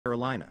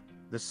Carolina,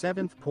 the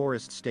 7th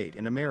poorest state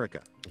in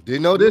America.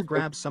 Didn't know We'll this.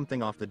 grab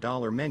something off the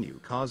dollar menu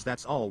cause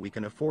that's all we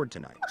can afford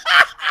tonight.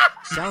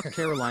 South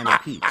Carolina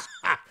peeps.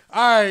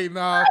 Alright,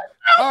 nah.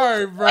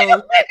 Alright,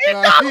 bro.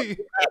 Nah,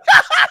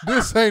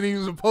 this ain't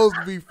even supposed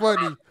to be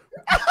funny.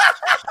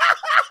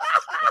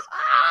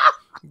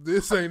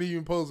 This ain't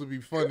even supposed to be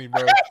funny,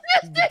 bro.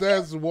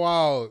 That's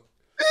wild.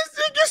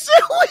 This nigga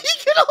said we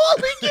can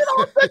only get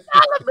off the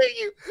dollar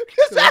menu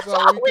because That's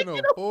all we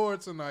can afford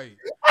tonight.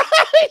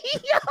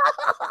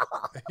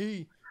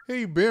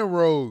 He been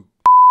rogue.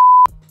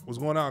 What's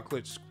going on,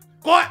 Clutch?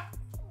 What?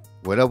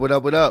 What up, what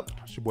up, what up?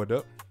 It's your boy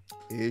Dup.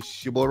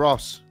 It's your boy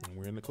Ross. And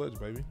we're in the clutch,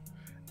 baby.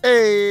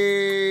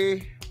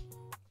 Hey.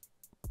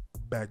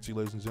 Back to you,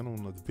 ladies and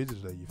gentlemen, of the video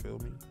today, you feel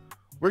me?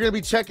 We're going to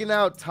be checking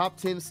out top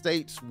 10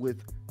 states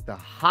with the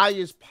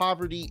highest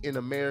poverty in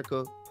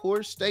America,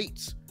 poor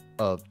states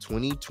of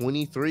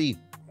 2023.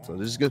 So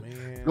this is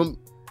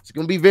it's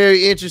gonna be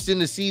very interesting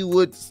to see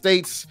what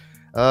states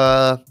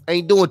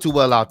ain't doing too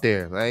well out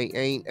there. Right?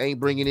 Ain't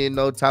bringing in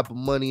no type of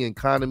money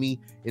economy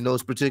in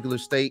those particular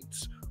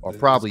states, or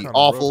probably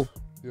awful.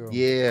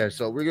 Yeah,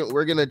 so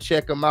we're gonna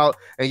check them out,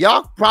 and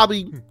y'all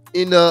probably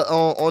in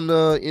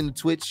the in the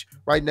Twitch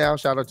right now.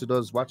 Shout out to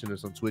those watching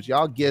us on Twitch.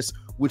 Y'all guess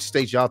which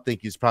state y'all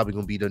think is probably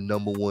gonna be the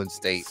 #1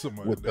 state.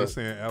 They're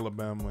saying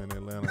Alabama and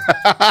Atlanta.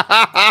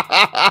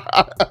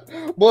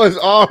 Boys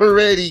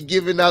already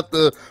giving out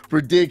the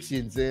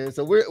predictions, and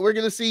so we're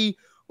gonna see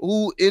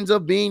who ends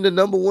up being the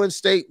 #1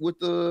 state with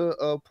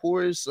the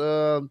poorest,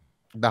 the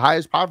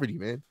highest poverty.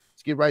 Man,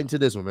 let's get right into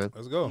this one, man.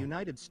 Let's go.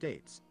 United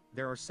States.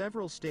 There are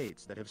several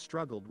states that have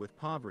struggled with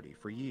poverty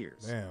for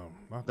years.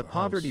 Damn. The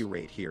poverty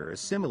rate here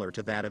is similar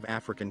to that of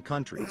African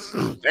countries.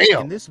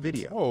 Damn. In this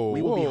video,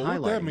 we will be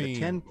highlighting the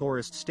 10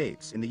 poorest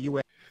states in the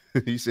U.S.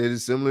 He said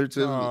it's similar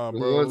to the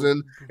ones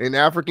in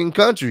African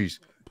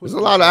countries. There's a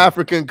lot of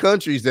African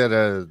countries that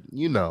are,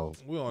 we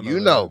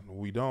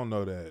don't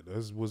know that.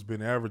 That's what's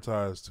been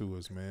advertised to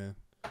us, man.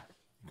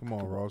 Come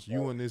on, Ross.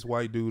 You and this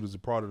white dude is a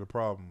part of the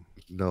problem.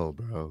 No,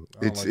 bro.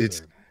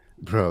 It's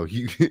bro,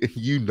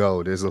 you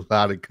know there's a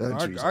lot of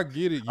countries. I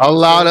get it. A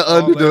lot of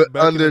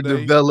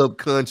underdeveloped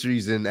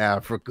countries in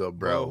Africa,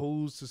 bro.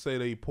 Who's to say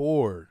they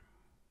poor?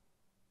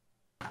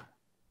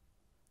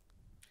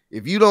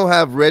 If you don't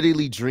have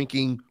readily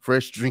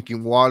fresh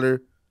drinking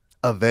water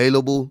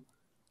available,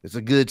 it's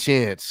a good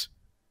chance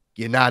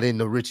you're not in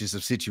the richest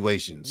of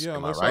situations. Yeah,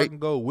 unless right? I can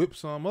go whip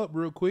some up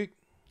real quick.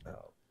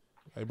 Oh.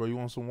 Hey, bro, you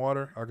want some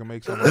water? I can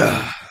make some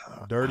out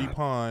of dirty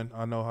pond.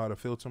 I know how to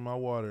filter my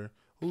water.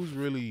 Who's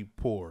really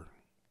poor?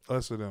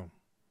 Us or them?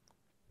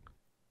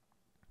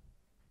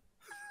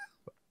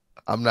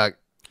 I'm not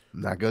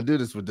gonna do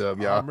this with Dub,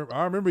 y'all.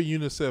 I remember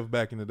UNICEF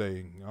back in the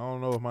day. I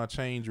don't know if my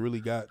change really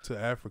got to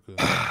Africa.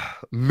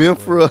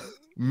 Memphrica.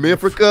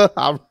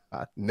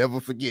 I never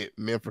forget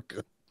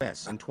Memphrica.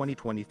 in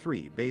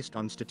 2023 based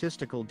on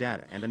statistical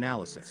data and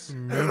analysis.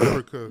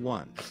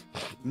 1.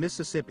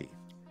 Mississippi.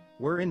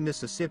 We're in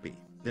Mississippi,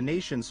 the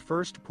nation's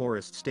first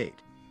poorest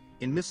state.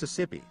 In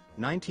Mississippi,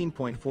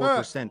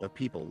 19.4% of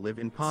people live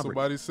in poverty.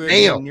 Somebody said,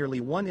 damn. Nearly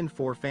 1 in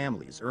 4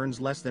 families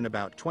earns less than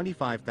about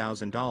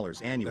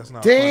 $25,000 annually. That's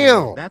not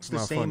damn. Funny. That's the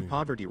not same funny.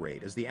 poverty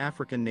rate as the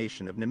African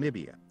nation of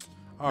Namibia.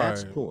 All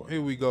That's right, poor.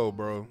 Here we go,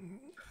 bro.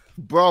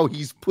 Bro,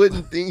 he's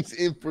putting things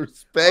in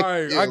perspective. All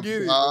right, I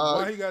get it.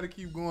 Why he got to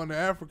keep going to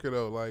Africa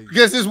though? Like,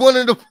 because it's one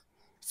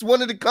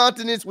of the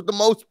continents with the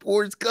most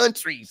poorest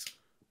countries.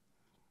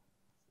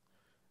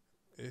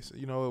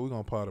 You know what? We're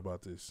gonna pot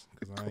about this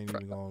because I ain't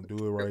even gonna do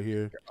it right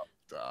here.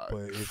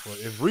 But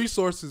if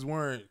resources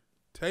weren't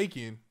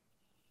taken,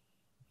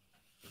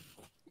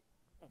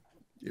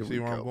 you see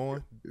where I'm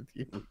going? Do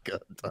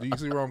you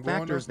see where I'm going?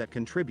 Factors that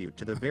contribute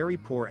to the very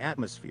poor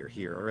atmosphere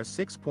here are a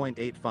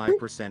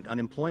 6.85%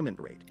 unemployment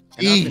rate.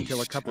 And up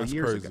until a couple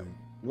years ago,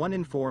 1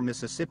 in 4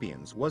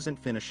 Mississippians wasn't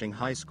finishing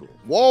high school.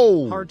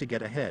 Whoa! Hard to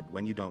get ahead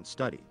when you don't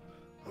study.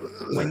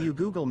 When you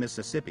Google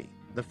Mississippi,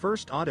 the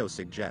first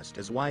auto-suggest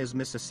is why is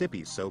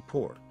Mississippi so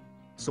poor?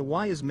 So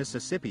why is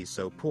Mississippi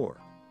so poor?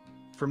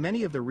 For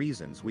many of the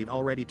reasons we've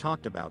already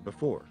talked about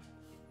before.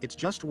 It's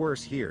just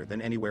worse here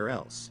than anywhere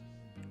else.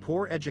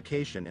 Poor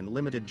education and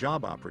limited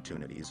job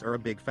opportunities are a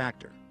big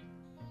factor.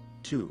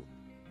 2.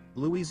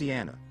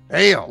 Louisiana.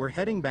 Damn. We're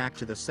heading back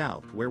to the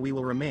south where we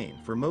will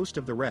remain for most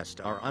of the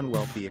rest our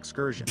unwealthy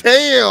excursion.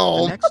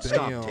 Damn. The next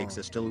stop takes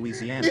us to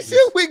Louisiana. He said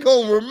we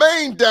gonna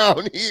remain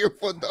down here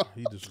for the...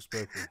 He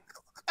disrespectful.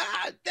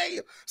 God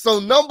damn. So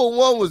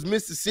 #1 was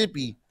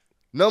Mississippi.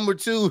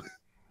 #2,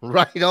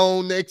 right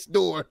on next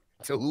door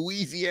to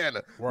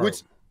Louisiana, Right.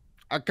 which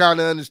I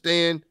kind of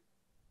understand.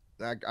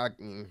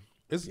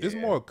 It's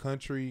more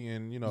country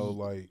and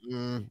like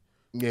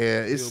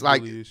it's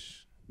like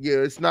hillbilly-ish.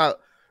 it's not.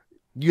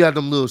 You have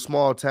them little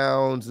small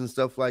towns and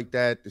stuff like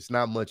that. There's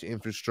not much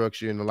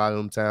infrastructure in a lot of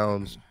them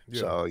towns.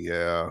 Yeah. So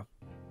yeah.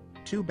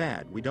 Too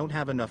bad we don't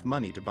have enough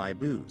money to buy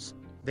booze.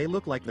 They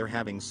look like they're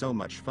having so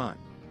much fun.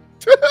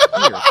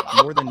 Here,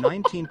 more than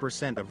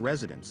 19% of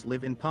residents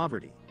live in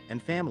poverty,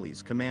 and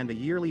families command a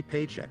yearly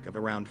paycheck of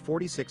around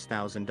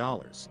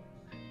 $46,000.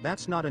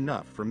 That's not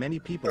enough for many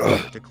people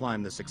here to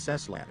climb the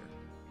success ladder.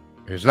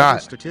 It's Other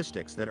not.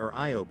 statistics that are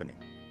eye-opening.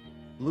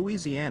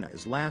 Louisiana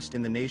is last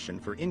in the nation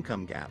for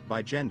income gap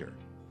by gender.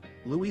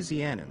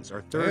 Louisianans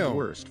are third Damn.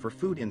 worst for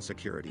food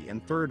insecurity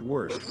and third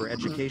worst for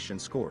education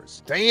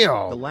scores. The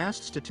Damn.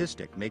 last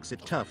statistic makes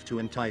it tough to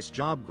entice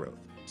job growth,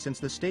 since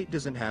the state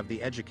doesn't have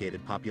the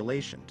educated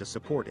population to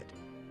support it.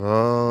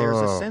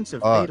 There's a sense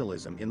of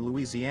fatalism in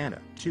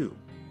Louisiana, too.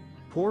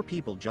 Poor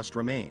people just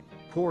remain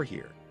poor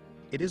here.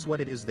 It is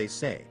what it is, they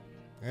say.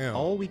 Damn.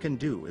 All we can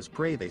do is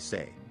pray, they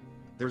say.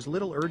 There's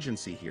little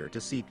urgency here to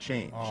seek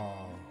change. Oh.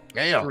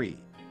 Damn. 3.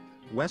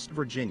 West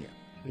Virginia.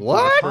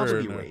 What? The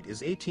poverty rate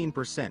is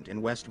 18%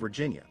 in West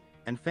Virginia,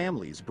 and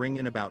families bring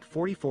in about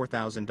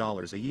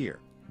 $44,000 a year,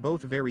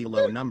 both very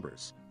low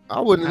numbers. I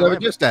wouldn't have never However,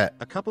 guessed that.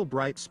 A couple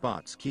bright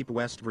spots keep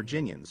West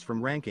Virginians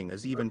from ranking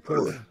as even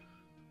poorer.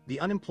 The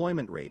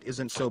unemployment rate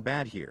isn't so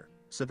bad here,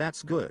 so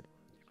that's good.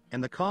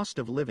 And the cost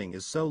of living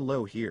is so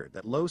low here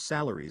that low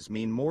salaries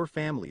mean more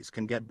families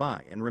can get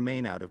by and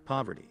remain out of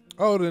poverty.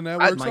 Oh, then that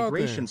works out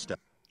Migration then. stuff.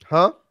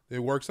 Huh? It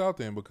works out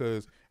then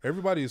because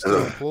everybody is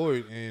still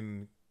employed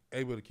and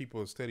able to keep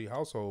a steady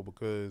household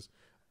because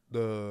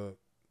the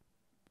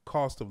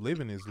cost of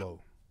living is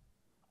low.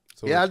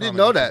 So Yeah, it I didn't kinda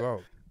know equals that.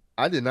 out.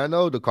 I did not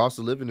know the cost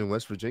of living in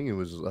West Virginia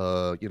was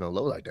low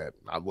like that.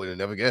 I would have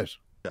never guessed.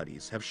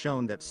 Studies have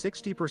shown that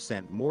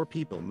 60% more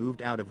people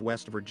moved out of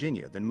West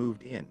Virginia than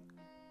moved in.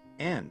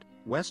 And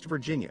West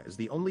Virginia is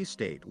the only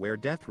state where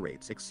death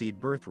rates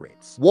exceed birth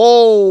rates.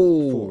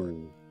 Whoa. 4.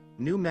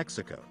 New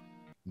Mexico.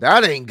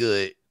 That ain't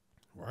good.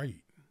 Right.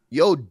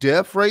 Your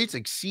death rates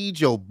exceed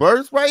your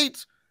birth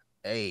rates?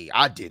 Hey,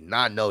 I did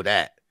not know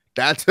that.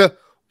 That's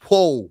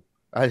whoa.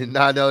 I did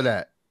not know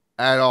that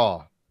at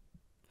all.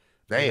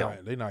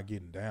 Damn. They're not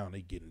getting down.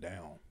 They getting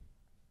down.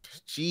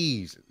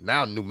 Jeez.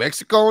 Now New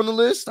Mexico on the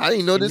list? I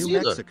didn't know In this New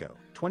either. Mexico,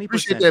 20%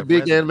 Appreciate that, of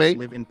big residents anime.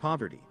 live in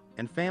poverty,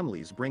 and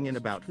families bring in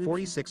about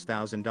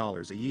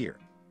 $46,000 a year.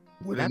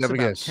 Would have That's never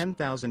about guessed.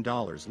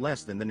 $10,000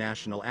 less than the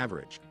national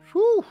average.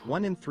 Whew.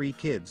 1 in 3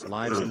 kids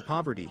lives in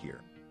poverty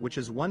here, which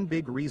is one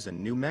big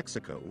reason New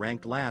Mexico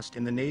ranked last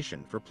in the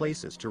nation for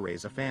places to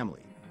raise a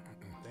family.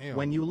 Damn.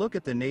 When you look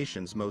at the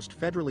nation's most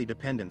federally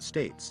dependent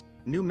states,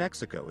 New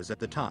Mexico is at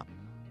the top.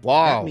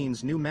 Wow. That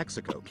means New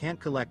Mexico can't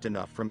collect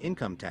enough from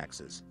income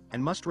taxes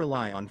and must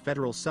rely on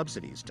federal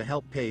subsidies to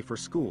help pay for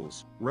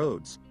schools,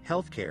 roads,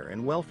 healthcare,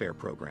 and welfare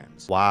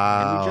programs.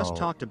 Wow. And we just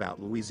talked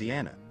about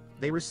Louisiana.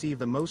 They receive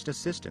the most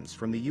assistance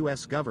from the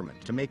U.S. government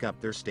to make up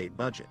their state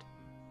budget.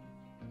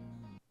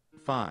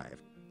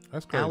 5.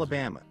 That's crazy.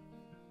 Alabama.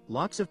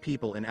 Lots of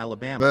people in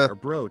Alabama are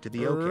bro to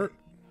the okay.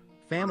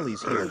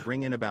 Families here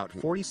bring in about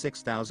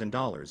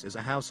 $46,000 as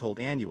a household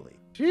annually,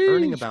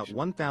 earning about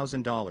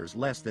 $1,000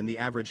 less than the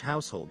average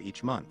household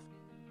each month.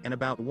 And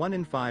about 1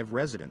 in 5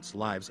 residents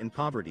lives in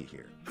poverty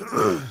here.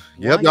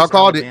 Yep, Why y'all is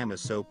called it. Alabama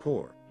so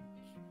poor?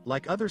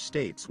 Like other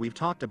states we've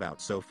talked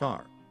about so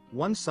far,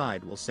 one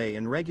side will say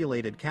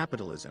unregulated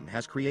capitalism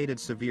has created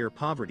severe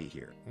poverty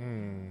here.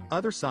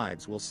 Other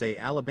sides will say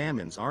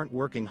Alabamans aren't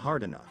working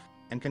hard enough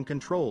and can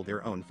control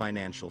their own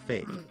financial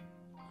fate.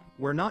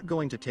 We're not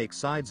going to take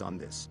sides on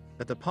this,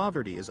 but the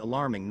poverty is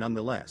alarming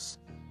nonetheless.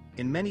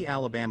 In many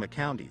Alabama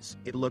counties,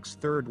 it looks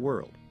third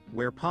world,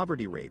 where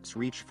poverty rates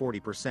reach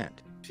 40%.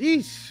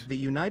 Jeez. The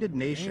United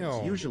Nations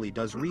Damn. usually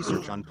does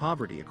research on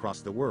poverty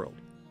across the world,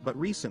 but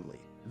recently,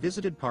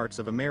 visited parts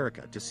of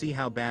America to see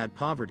how bad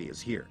poverty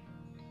is here.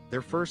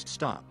 Their first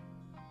stop,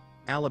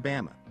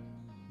 Alabama.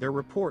 Their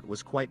report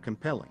was quite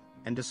compelling,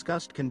 and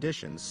discussed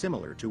conditions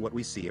similar to what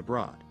we see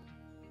abroad.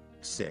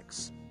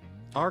 6.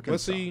 Arkansas.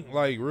 Let's see,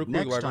 like real quick,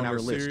 Next like on on our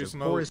a list serious of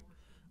note,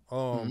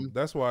 poorest.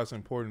 that's why it's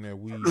important that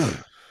we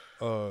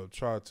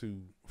try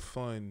to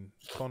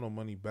funnel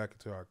money back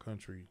into our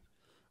country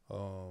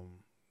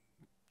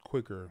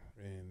quicker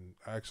and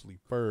actually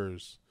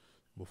first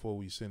before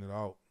we send it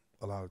out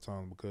a lot of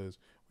times, because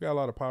we got a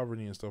lot of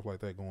poverty and stuff like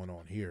that going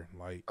on here.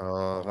 Like a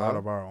lot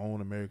of our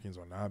own Americans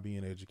are not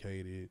being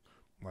educated.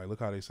 Like,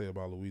 look how they say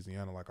about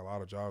Louisiana. Like, a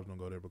lot of jobs don't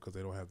go there because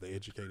they don't have the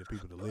educated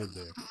people to live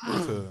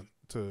there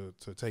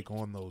to take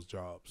on those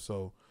jobs.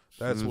 So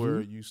that's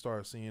where you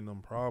start seeing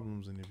them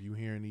problems. And if you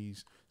hearing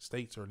these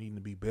states are needing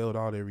to be bailed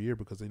out every year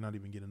because they're not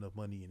even getting enough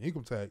money in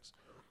income tax,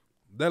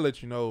 that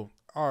lets you know,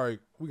 all right,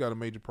 we got a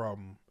major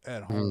problem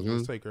at home.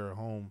 Let's take her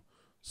home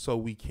so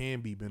we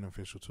can be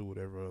beneficial to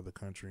whatever other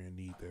country in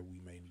need that we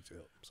may need to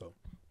help. So,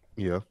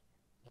 Yeah.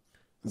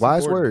 it's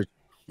Wise important. words.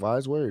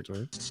 Wise words,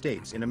 man.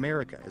 States in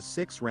America is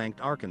 6th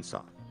ranked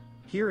Arkansas.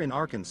 Here in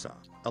Arkansas,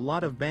 a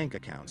lot of bank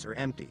accounts are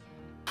empty.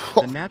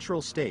 The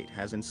natural state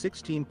has in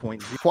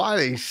 16.0. Why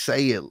they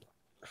say it?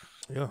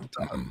 Yeah.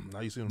 Now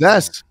you see what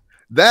I'm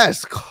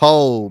That's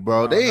cold,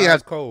 bro. saying? They ain't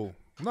have. cold.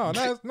 No,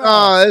 that's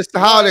It's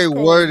how they that's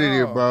cold. worded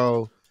No. it,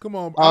 bro. Come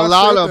on, A I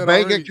lot said of that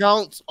bank already.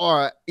 accounts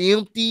are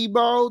empty,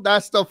 bro.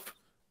 That's the.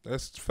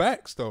 That's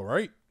facts, though,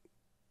 right?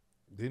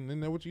 Isn't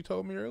that what you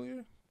told me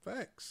earlier?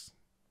 Facts.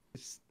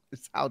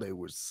 It's how they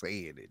were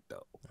saying it,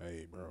 though.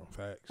 Hey, bro,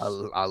 facts. A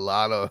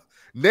lot of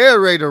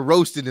narrator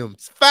roasting them.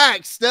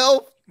 Facts,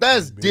 Stealth.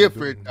 That's Been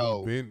different, doing-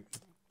 though.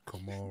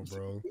 Come on,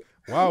 bro.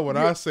 Why would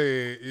I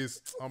say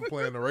I'm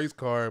playing the race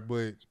card,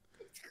 but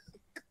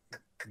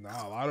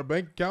nah, a lot of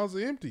bank accounts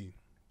are empty.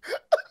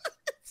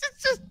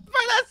 It's just,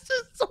 man, that's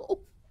just so.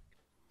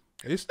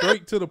 It's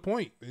straight to the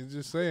point. It's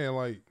just saying,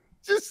 like,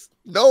 just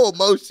no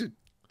emotion.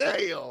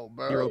 Damn,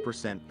 bro.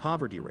 0%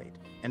 poverty rate,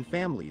 and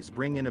families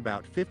bring in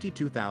about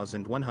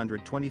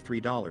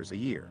 $52,123 a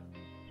year.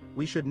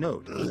 We should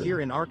note, here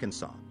in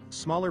Arkansas,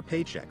 smaller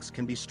paychecks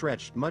can be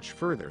stretched much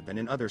further than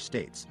in other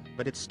states,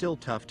 but it's still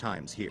tough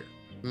times here.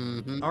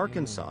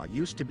 Arkansas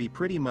used to be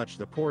pretty much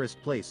the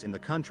poorest place in the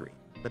country,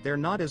 but they're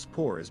not as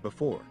poor as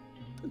before.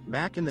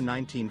 Back in the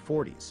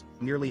 1940s,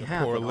 nearly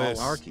half of all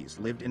Arkies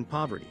lived in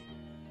poverty.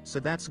 So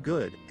that's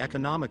good,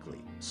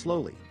 economically,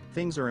 slowly,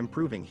 things are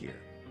improving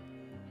here.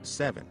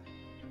 7.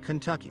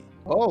 Kentucky.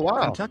 Oh,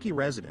 wow. Kentucky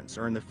residents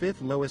earn the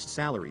 5th lowest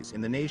salaries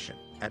in the nation,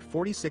 at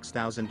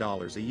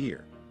 $46,000 a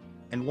year.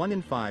 And 1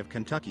 in 5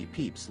 Kentucky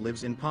peeps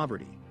lives in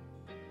poverty.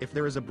 If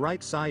there is a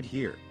bright side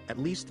here, at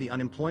least the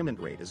unemployment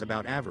rate is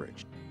about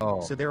average.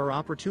 So there are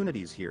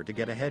opportunities here to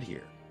get ahead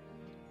here.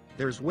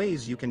 There's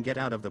ways you can get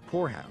out of the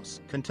poorhouse,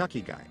 Kentucky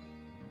guy.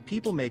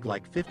 People make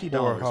like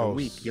 $50 a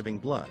week giving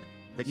blood,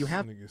 but you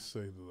have... Niggas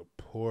say the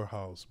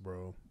poorhouse,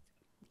 bro.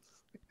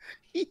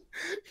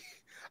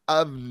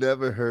 I've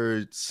never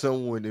heard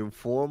someone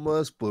inform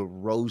us but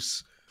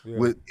roast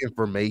with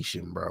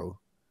information, bro.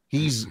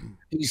 He's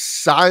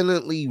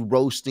silently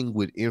roasting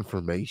with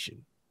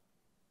information.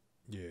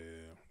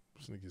 Yeah,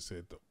 this nigga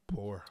said the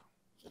poorhouse,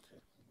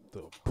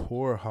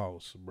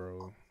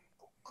 bro.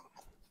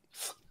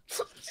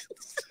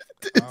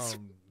 That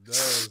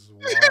is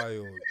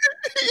wild.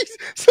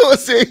 Someone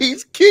said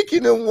he's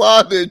kicking him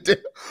while they're down,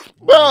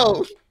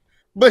 bro.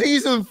 But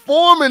he's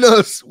informing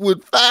us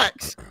with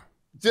facts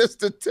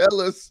just to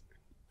tell us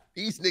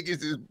these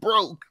niggas is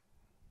broke.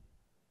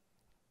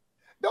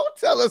 Don't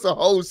tell us a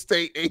whole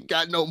state ain't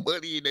got no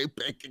money in their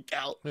bank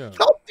account. Yeah.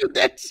 Don't do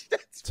that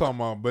shit. Talking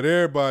about, but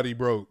everybody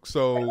broke,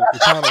 so it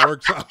kind of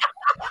works out.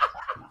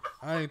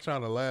 I ain't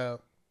trying to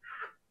laugh.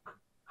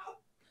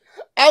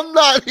 I'm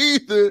not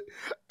either.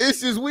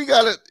 It's just we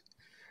gotta.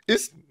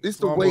 It's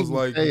the way almost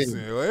like you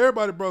said, well,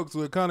 everybody broke,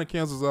 so it kind of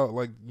cancels out,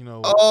 like, you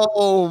know.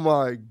 Oh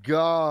my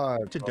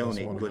God! To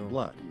donate good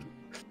blood.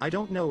 I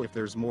don't know if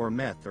there's more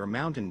meth or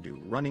Mountain Dew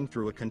running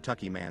through a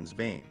Kentucky man's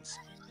veins.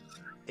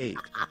 8.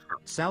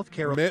 South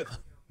Carolina.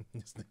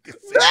 Who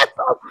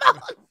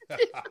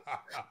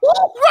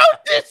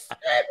wrote this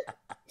shit?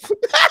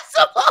 That's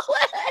some whole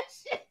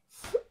ass shit.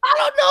 I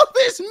don't know if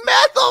it's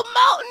meth or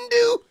Mountain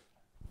Dew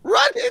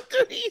running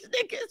through these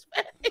niggas'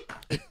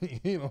 veins.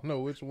 You don't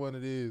know which one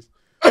it is.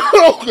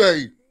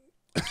 Okay.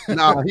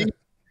 Nah,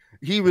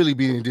 he really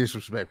being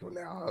disrespectful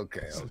now.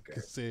 Okay.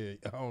 Said,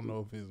 I don't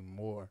know if it's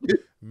more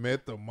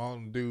meth or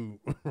Mountain Dew.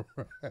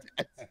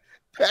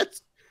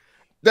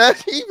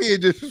 That's he being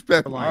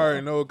disrespectful. I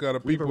already know what kind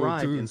of people. We've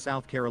arrived in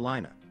South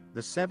Carolina,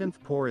 the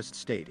 7th poorest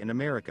state in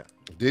America.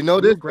 Didn't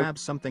know this. We'll grab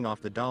something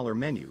off the dollar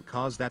menu,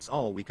 cause that's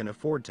all we can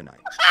afford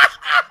tonight.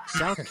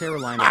 South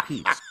Carolina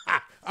peeps.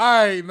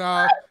 All right,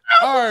 nah.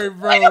 All right,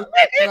 bro.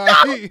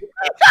 Nah,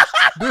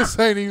 this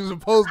ain't even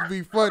supposed to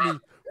be funny.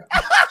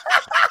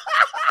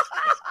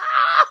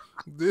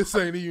 This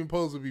ain't even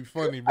supposed to be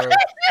funny, bro.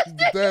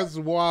 That's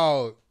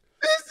wild.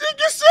 This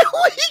nigga said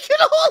we can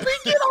only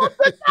get on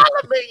the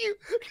dollar menu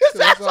because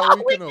that's all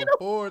we can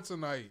afford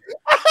tonight.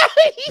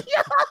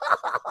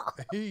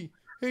 He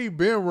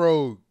been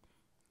rogue.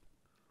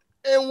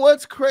 And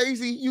what's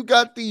crazy, you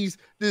got this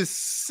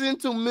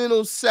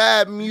sentimental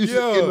sad music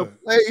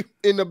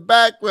in the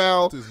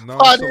background.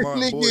 While this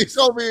nigga is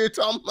over here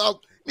talking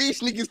about these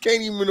niggas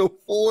can't even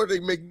afford they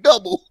make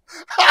double.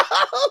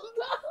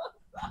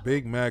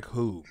 Big Mac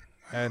who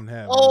hadn't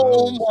had.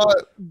 Oh my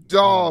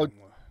dog.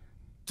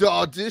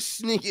 Dog,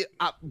 this nigga,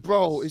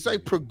 bro, it's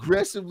like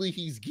progressively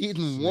he's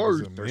getting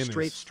worse. They're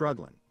straight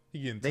struggling.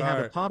 They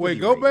have a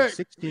poverty rate of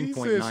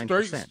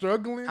 16.9%.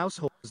 Struggling?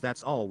 Households,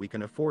 that's all we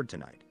can afford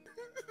tonight.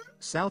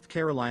 South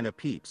Carolina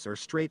peeps are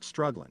straight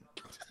struggling.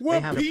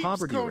 They have a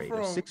poverty rate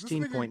of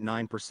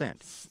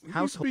 16.9%.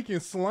 Households speaking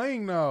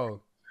slang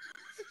now.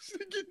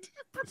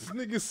 This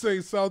nigga say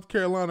South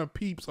Carolina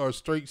peeps are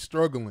straight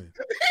struggling.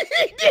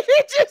 He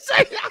didn't just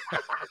say that.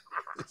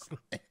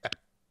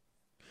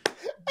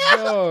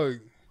 Dog.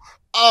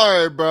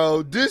 All right,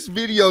 bro. This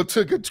video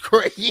took it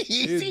crazy.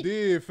 It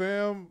did,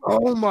 fam.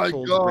 Oh my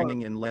God.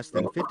 Bringing in less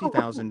than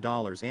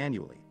 $50,000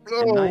 annually,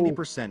 and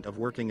 90% of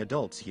working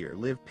adults here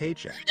live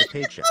paycheck to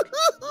paycheck.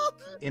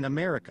 In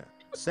America,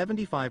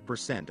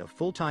 75% of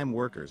full-time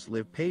workers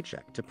live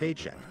paycheck to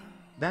paycheck.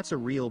 That's a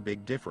real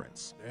big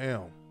difference.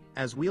 Damn.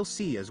 As we'll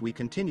see as we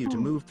continue to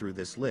move through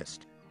this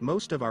list,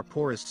 most of our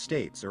poorest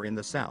states are in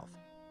the South.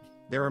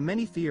 There are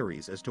many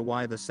theories as to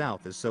why the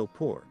South is so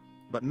poor.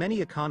 But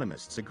many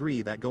economists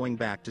agree that going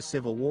back to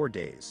Civil War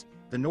days,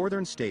 the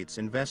northern states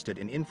invested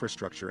in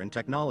infrastructure and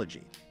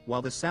technology,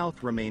 while the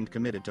South remained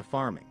committed to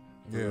farming.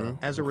 Yeah.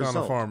 As a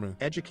result,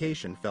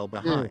 education fell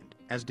behind,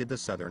 as did the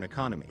southern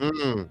economy.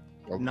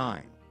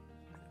 9.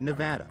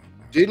 Nevada.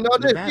 Didn't know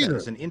Nevada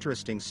is an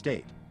interesting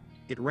state.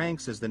 It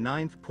ranks as the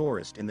 9th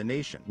poorest in the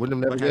nation,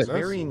 Wouldn't have but never has guessed.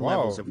 varying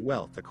levels of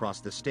wealth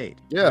across the state.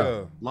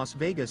 Yeah. Las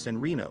Vegas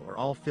and Reno are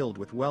all filled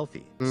with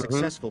wealthy,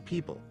 successful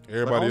people,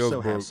 Everybody but also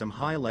else have broke. some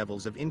high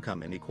levels of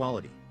income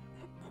inequality.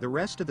 The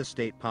rest of the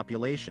state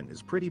population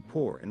is pretty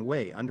poor and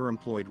way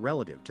underemployed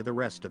relative to the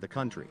rest of the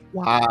country.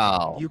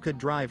 Wow. You could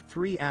drive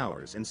 3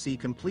 hours and see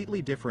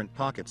completely different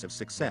pockets of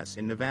success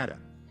in Nevada.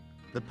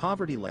 The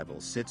poverty level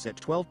sits at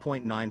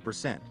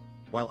 12.9%,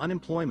 while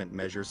unemployment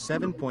measures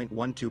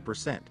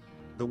 7.12%,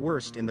 the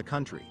worst in the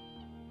country.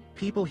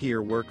 People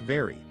here work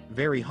very,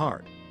 very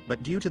hard,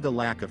 but due to the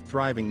lack of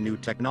thriving new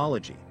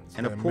technology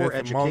and a poor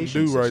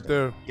education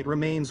system, it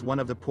remains one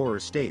of the poorer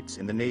states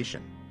in the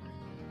nation.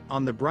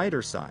 On the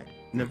brighter side,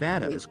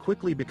 Nevada is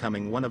quickly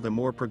becoming one of the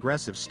more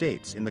progressive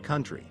states in the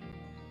country.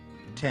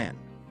 10.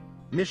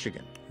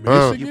 Michigan.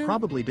 You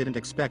probably didn't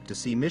expect to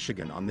see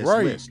Michigan on this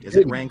list, as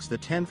it ranks the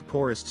 10th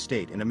poorest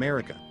state in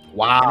America.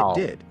 Wow.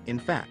 And it did, in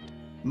fact,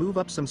 move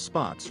up some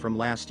spots from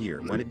last year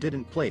when it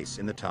didn't place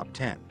in the top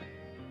 10.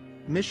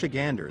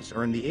 Michiganders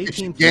earn the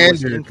 18th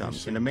lowest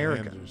incomes in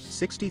America,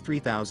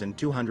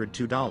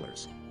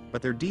 $63,202,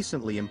 but they're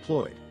decently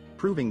employed,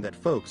 proving that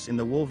folks in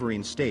the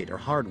Wolverine state are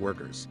hard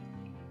workers.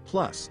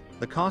 Plus,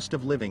 the cost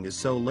of living is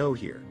so low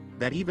here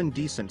that even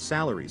decent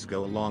salaries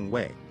go a long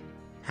way.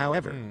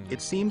 However,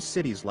 it seems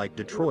cities like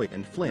Detroit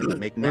and Flint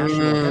make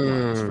national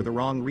headlines for the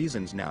wrong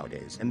reasons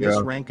nowadays, and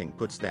this ranking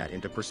puts that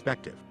into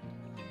perspective.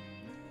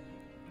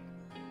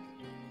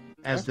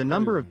 As the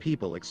number of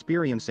people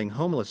experiencing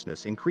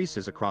homelessness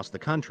increases across the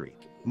country,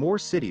 more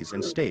cities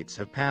and states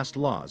have passed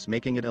laws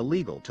making it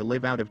illegal to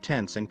live out of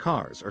tents and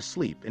cars or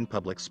sleep in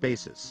public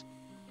spaces.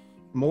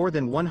 More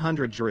than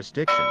 100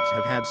 jurisdictions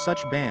have had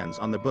such bans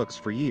on the books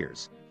for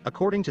years,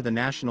 according to the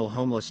National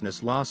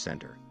Homelessness Law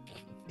Center.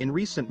 In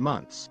recent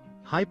months,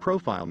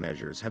 high-profile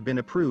measures have been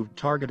approved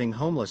targeting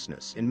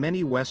homelessness in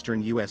many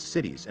western U.S.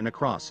 cities and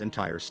across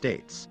entire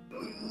states.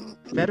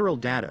 Federal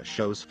data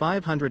shows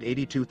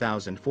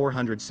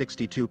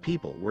 582,462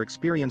 people were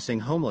experiencing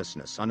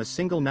homelessness on a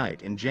single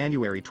night in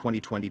January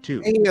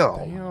 2022.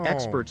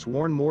 Experts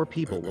warn more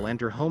people will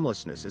enter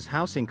homelessness as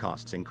housing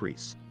costs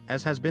increase,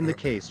 as has been the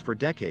case for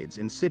decades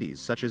in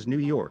cities such as New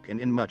York and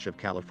in much of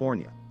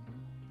California.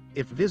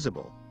 If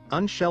visible,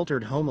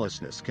 unsheltered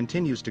homelessness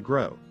continues to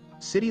grow,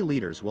 city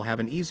leaders will have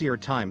an easier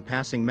time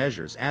passing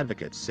measures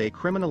advocates say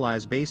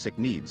criminalize basic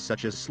needs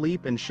such as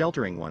sleep and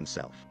sheltering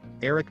oneself.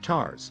 Eric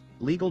Tars,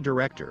 legal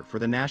director for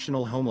the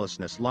National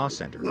Homelessness Law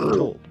Center,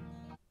 told.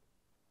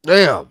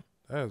 Damn.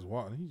 That's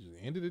wild. He just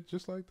ended it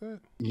just like that?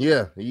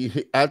 Yeah.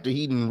 After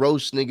he done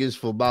roast niggas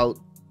for about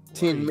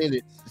 10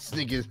 minutes,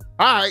 niggas,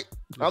 all right,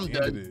 I'm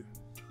done.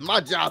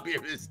 My job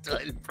here is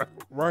done, bro.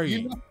 Right.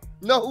 You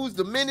know who's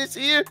the menace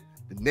here?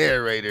 The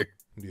narrator.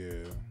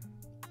 Yeah.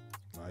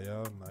 Now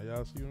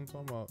y'all see what I'm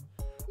talking about.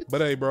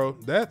 But hey, bro,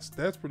 that's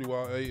pretty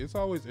wild. Hey, it's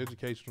always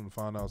educational to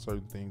find out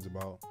certain things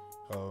about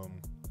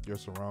your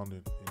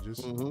surrounding and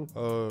just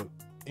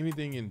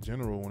anything in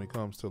general when it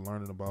comes to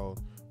learning about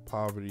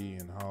poverty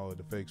and how it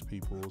affects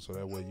people, so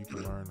that way you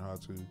can learn how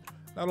to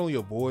not only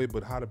avoid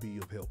but how to be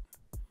of help.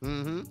 You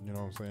know what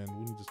I'm saying?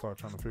 We need to start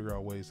trying to figure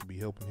out ways to be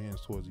helping hands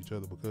towards each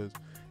other, because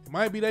it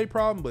might be their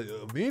problem, but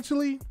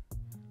eventually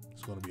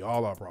it's going to be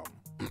all our problem.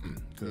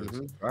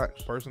 Because a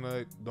person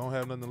that don't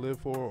have nothing to live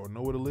for or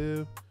nowhere to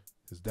live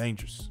is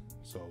dangerous.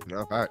 So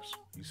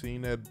you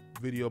seen that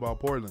video about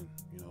Portland?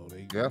 You know,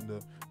 they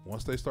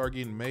once they start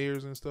getting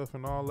mayors and stuff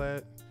and all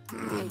that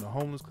in the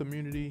homeless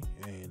community,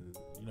 and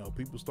you know,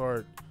 people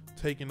start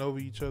taking over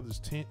each other's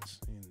tents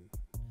and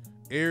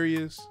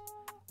areas,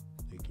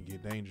 it can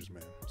get dangerous,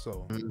 man.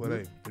 So, but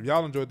hey, if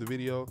y'all enjoyed the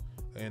video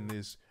and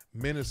this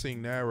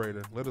menacing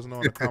narrator, let us know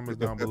in the comments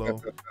down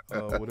below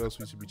what else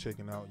we should be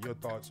checking out, your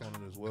thoughts on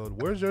it as well.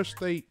 Where's your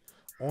state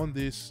on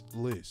this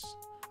list?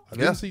 I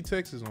didn't see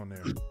Texas on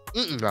there.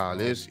 Nah,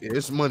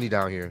 there's money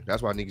down here.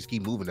 That's why niggas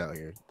keep moving down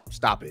here.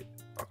 Stop it.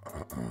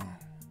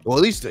 Well,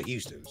 at least to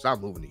Houston. Stop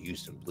moving to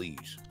Houston,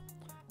 please.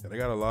 Yeah, they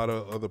got a lot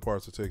of other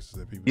parts of Texas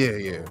that people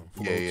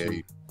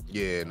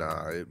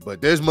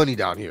but there's money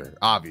down here.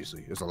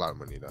 Obviously, there's a lot of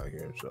money down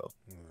here. So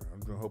I'm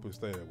gonna hope it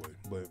stay that way.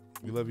 But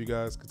we love you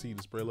guys. Continue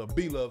to spread love,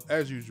 be love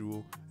as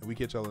usual, and we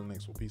catch y'all in the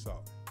next one. Peace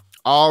out.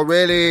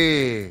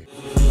 Already.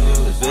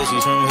 The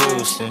bitches from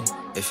Houston.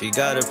 If you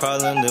got a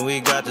problem, then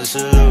we got the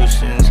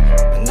solutions.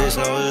 And there's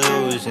no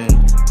illusion.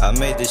 I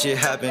made this shit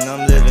happen,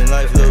 I'm living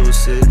life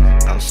lucid.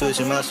 I'm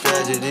switching my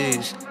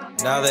strategies.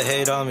 Now they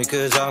hate on me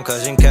cause I'm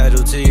causing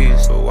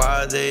casualties. So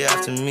why are they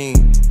after me?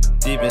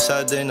 Deep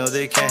inside they know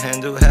they can't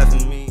handle half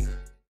of me.